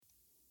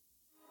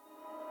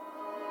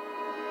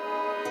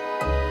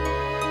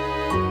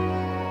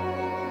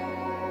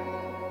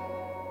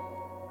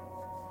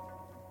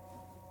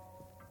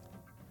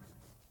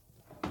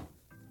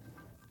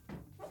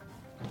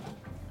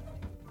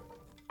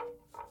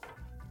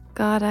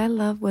God, I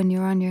love when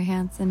you're on your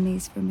hands and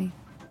knees for me.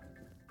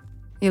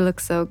 You look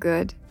so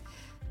good.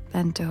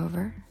 Bent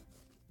over,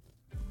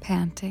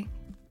 panting,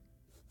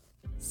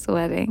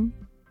 sweating.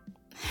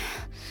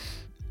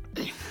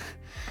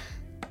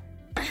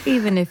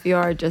 Even if you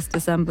are just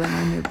assembling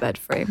a new bed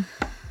frame,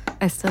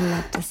 I still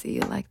love to see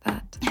you like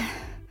that.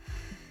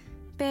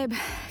 Babe,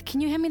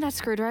 can you hand me that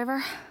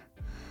screwdriver?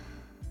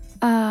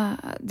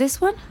 This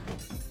one?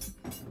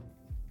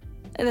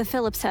 The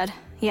Phillips head,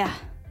 yeah.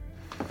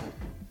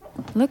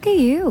 Look at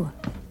you.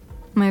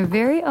 My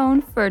very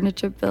own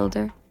furniture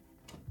builder.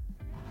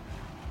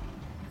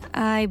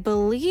 I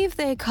believe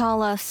they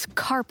call us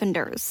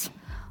carpenters.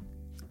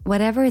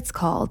 Whatever it's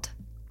called,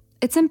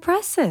 it's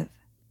impressive.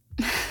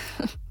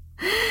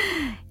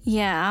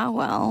 Yeah,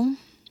 well,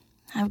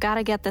 I've got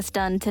to get this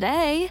done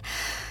today,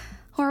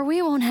 or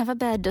we won't have a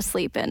bed to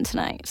sleep in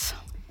tonight.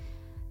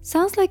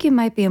 Sounds like you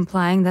might be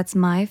implying that's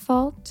my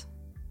fault.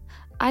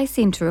 I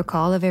seem to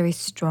recall a very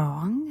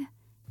strong,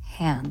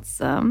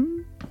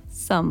 handsome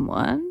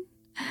someone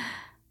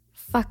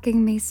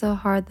fucking me so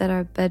hard that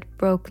our bed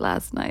broke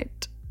last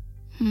night.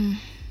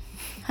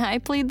 I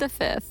plead the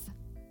fifth.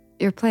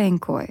 You're playing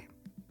coy,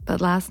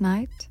 but last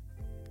night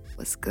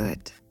was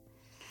good.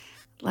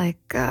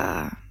 Like,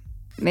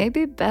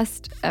 maybe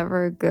best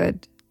ever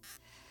good.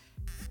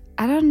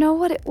 I don't know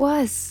what it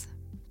was.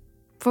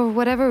 For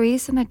whatever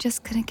reason, I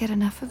just couldn't get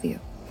enough of you.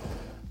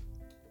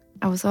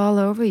 I was all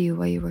over you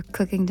while you were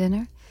cooking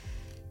dinner,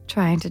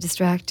 trying to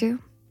distract you,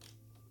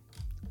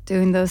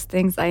 doing those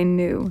things I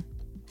knew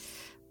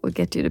would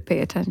get you to pay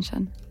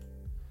attention,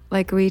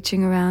 like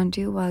reaching around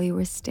you while you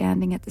were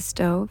standing at the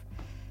stove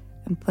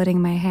and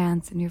putting my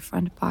hands in your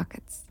front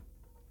pockets.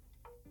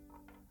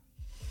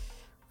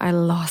 I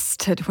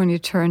lost it when you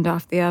turned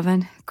off the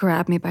oven,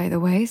 grabbed me by the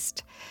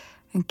waist,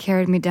 and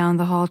carried me down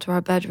the hall to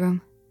our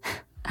bedroom.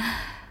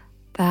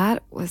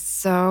 That was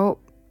so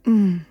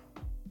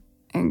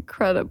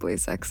incredibly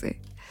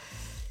sexy.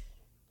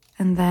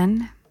 And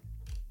then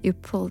you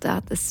pulled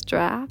out the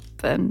strap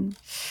and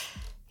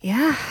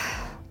yeah,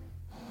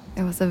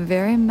 it was a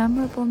very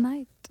memorable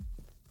night.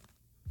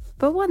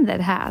 But one that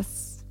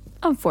has,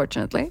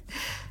 unfortunately,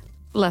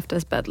 left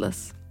us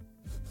bedless.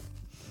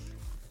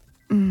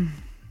 You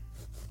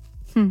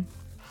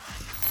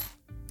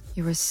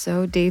were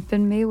so deep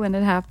in me when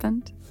it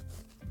happened.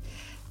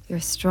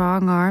 Your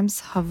strong arms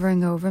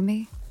hovering over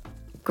me,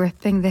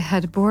 gripping the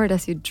headboard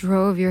as you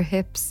drove your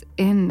hips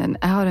in and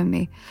out of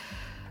me,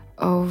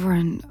 over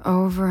and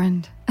over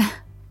and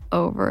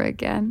over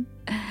again.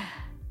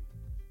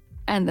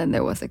 And then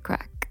there was a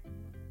crack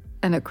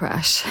and a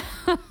crash.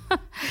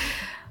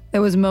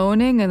 There was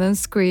moaning and then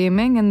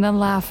screaming and then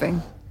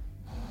laughing.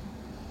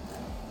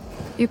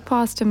 You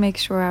paused to make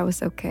sure I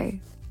was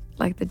okay,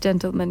 like the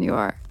gentleman you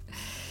are.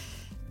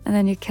 And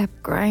then you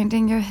kept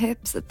grinding your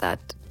hips at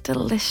that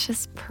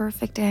delicious,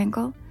 perfect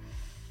angle.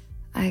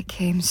 I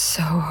came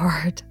so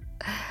hard.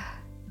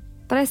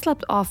 But I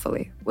slept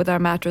awfully with our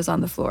mattress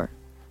on the floor.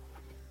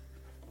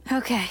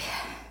 Okay.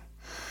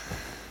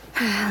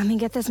 Let me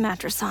get this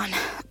mattress on.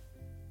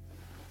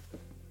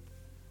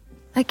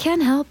 I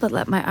can't help but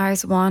let my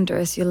eyes wander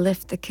as you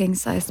lift the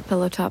king-sized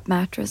pillow-top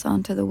mattress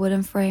onto the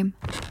wooden frame.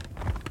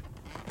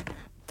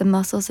 The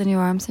muscles in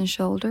your arms and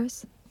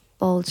shoulders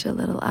bulge a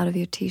little out of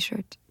your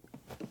t-shirt.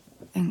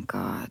 And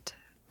God,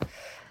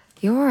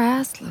 your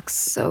ass looks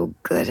so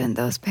good in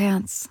those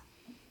pants.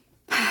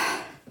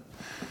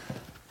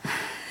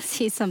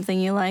 See something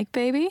you like,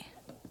 baby?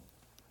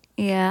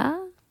 Yeah,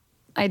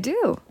 I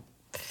do.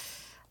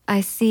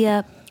 I see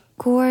a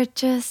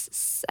gorgeous,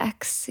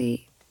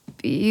 sexy,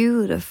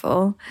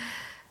 beautiful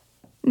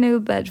new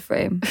bed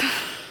frame.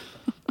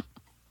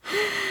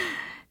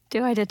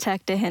 Do I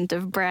detect a hint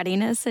of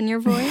brattiness in your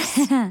voice?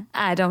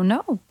 I don't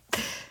know.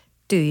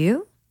 Do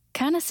you?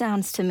 Kinda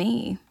sounds to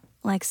me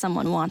like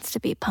someone wants to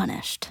be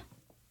punished.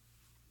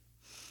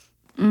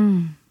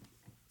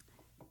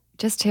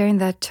 Just hearing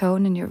that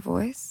tone in your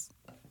voice,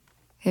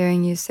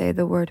 hearing you say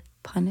the word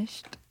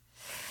punished,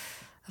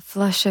 a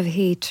flush of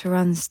heat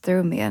runs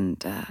through me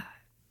and,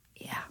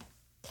 yeah,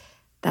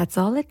 that's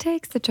all it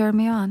takes to turn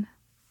me on.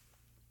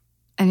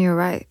 And you're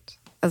right,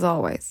 as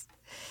always.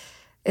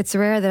 It's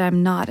rare that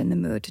I'm not in the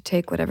mood to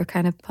take whatever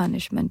kind of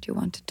punishment you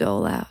want to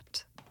dole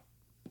out.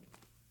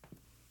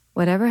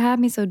 Whatever had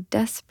me so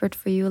desperate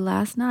for you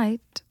last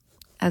night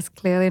has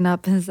clearly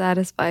not been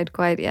satisfied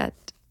quite yet.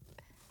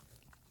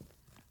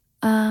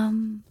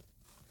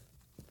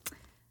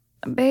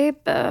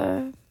 Babe,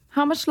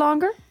 how much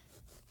longer?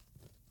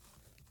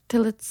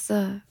 Till it's,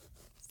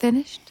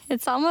 finished?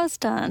 It's almost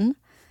done.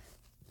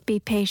 Be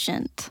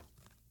patient.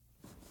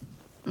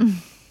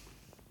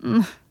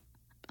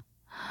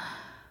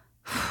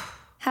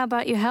 How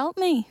about you help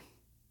me?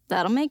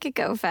 That'll make it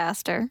go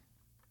faster.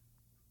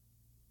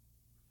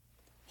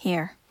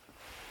 Here,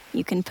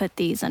 you can put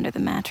these under the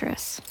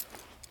mattress.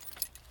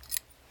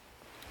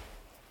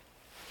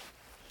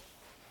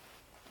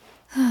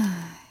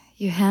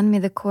 You hand me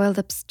the coiled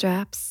up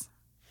straps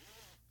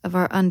of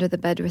our under the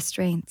bed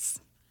restraints.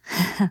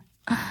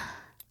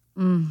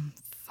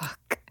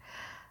 Fuck.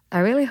 I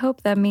really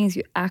hope that means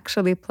you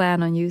actually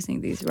plan on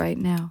using these right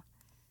now.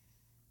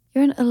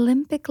 You're an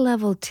Olympic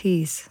level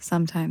tease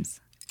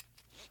sometimes.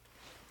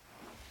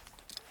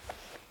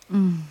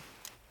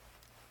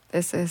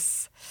 This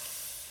is...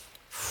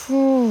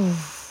 Whew.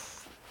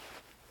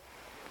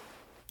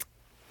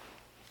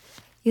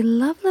 You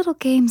love little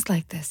games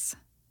like this.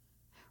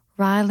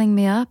 Riling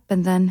me up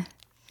and then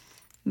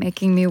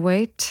making me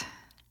wait.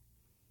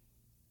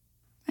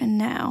 And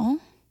now,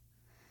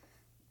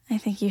 I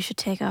think you should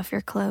take off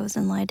your clothes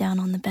and lie down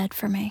on the bed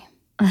for me.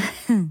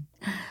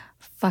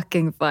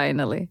 Fucking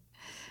finally.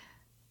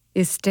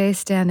 You stay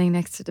standing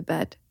next to the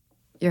bed,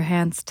 your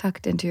hands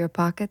tucked into your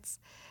pockets,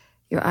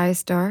 your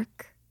eyes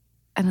dark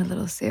and a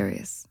little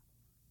serious.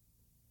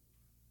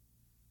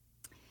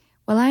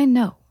 Well, I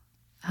know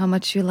how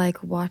much you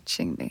like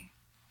watching me,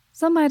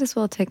 so I might as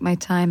well take my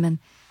time and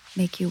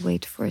make you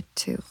wait for it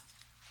too.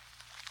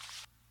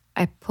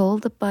 I pull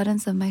the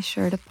buttons of my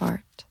shirt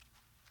apart,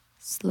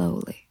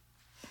 slowly.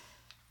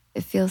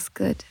 It feels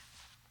good,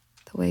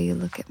 the way you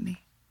look at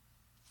me.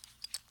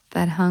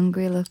 That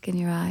hungry look in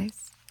your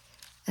eyes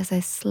as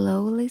I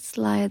slowly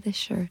slide the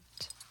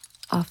shirt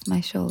off my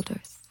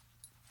shoulders.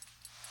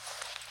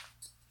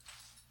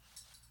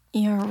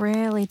 You're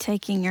really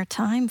taking your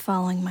time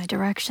following my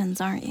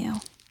directions, aren't you?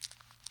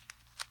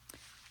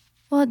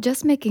 Well,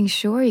 just making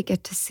sure you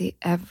get to see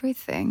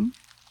everything.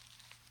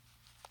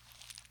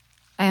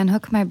 I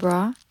unhook my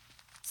bra,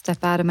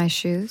 step out of my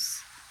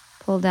shoes,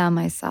 pull down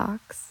my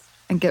socks,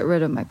 and get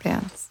rid of my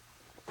pants.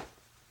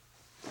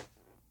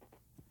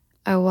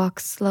 I walk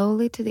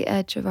slowly to the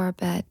edge of our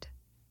bed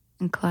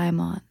and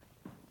climb on.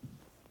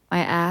 My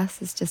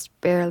ass is just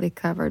barely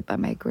covered by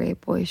my gray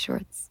boy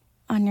shorts.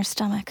 On your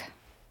stomach,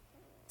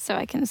 so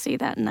I can see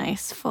that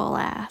nice full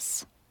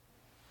ass.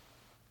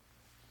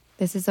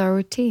 This is our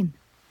routine,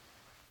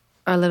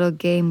 our little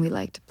game we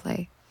like to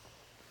play.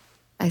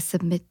 I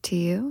submit to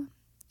you,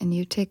 and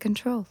you take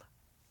control.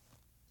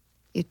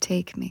 You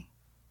take me.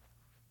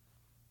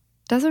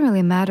 Doesn't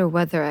really matter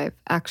whether I've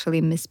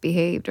actually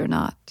misbehaved or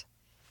not.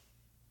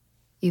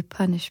 You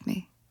punish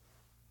me,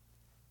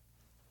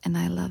 and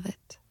I love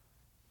it.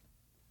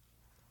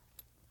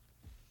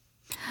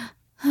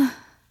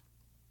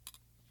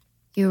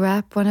 You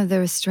wrap one of the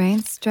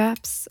restraint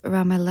straps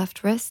around my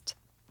left wrist.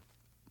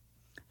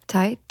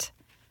 Tight,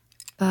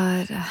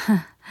 but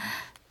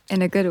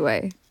in a good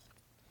way.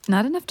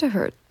 Not enough to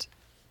hurt,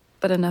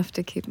 but enough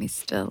to keep me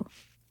still.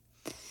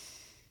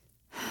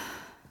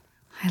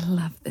 I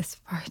love this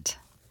part.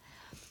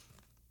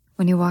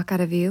 When you walk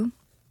out of view,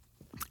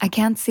 I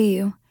can't see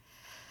you.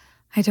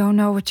 I don't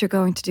know what you're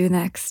going to do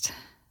next.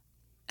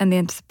 And the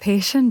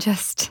anticipation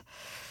just...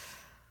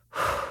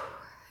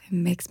 it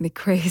makes me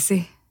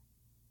crazy.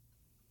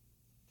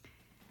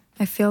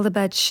 I feel the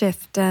bed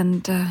shift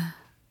and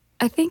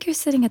I think you're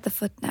sitting at the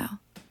foot now,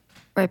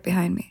 right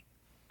behind me.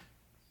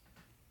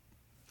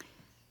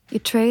 You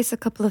trace a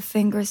couple of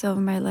fingers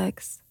over my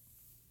legs,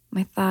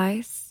 my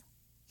thighs,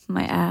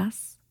 my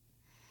ass.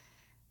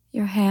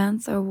 Your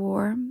hands are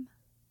warm,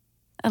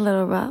 a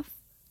little rough,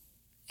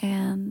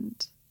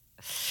 and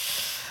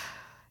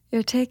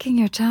you're taking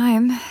your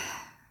time,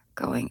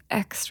 going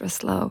extra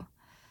slow.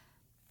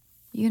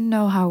 You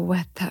know how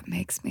wet that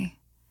makes me,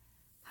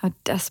 how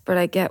desperate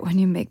I get when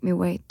you make me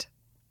wait.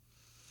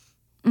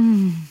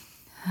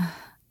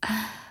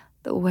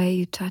 The way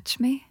you touch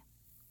me,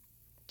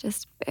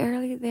 just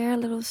barely there,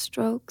 little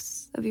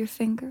strokes of your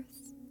fingers.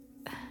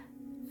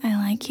 I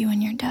like you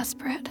when you're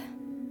desperate.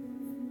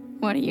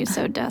 What are you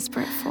so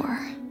desperate for?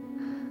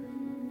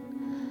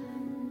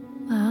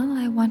 Well,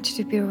 I want you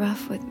to be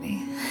rough with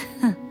me.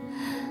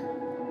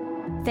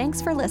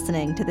 Thanks for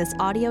listening to this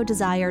Audio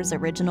Desires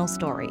original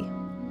story.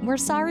 We're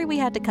sorry we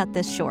had to cut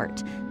this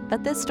short,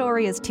 but this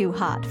story is too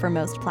hot for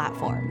most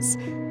platforms.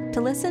 To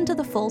listen to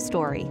the full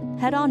story,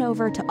 head on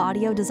over to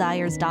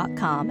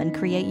audiodesires.com and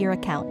create your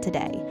account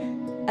today.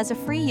 As a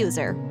free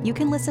user, you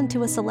can listen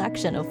to a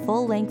selection of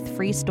full-length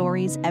free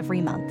stories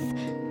every month.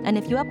 And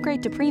if you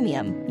upgrade to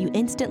premium, you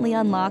instantly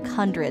unlock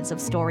hundreds of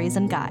stories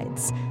and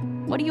guides.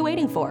 What are you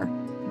waiting for?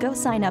 Go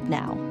sign up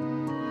now.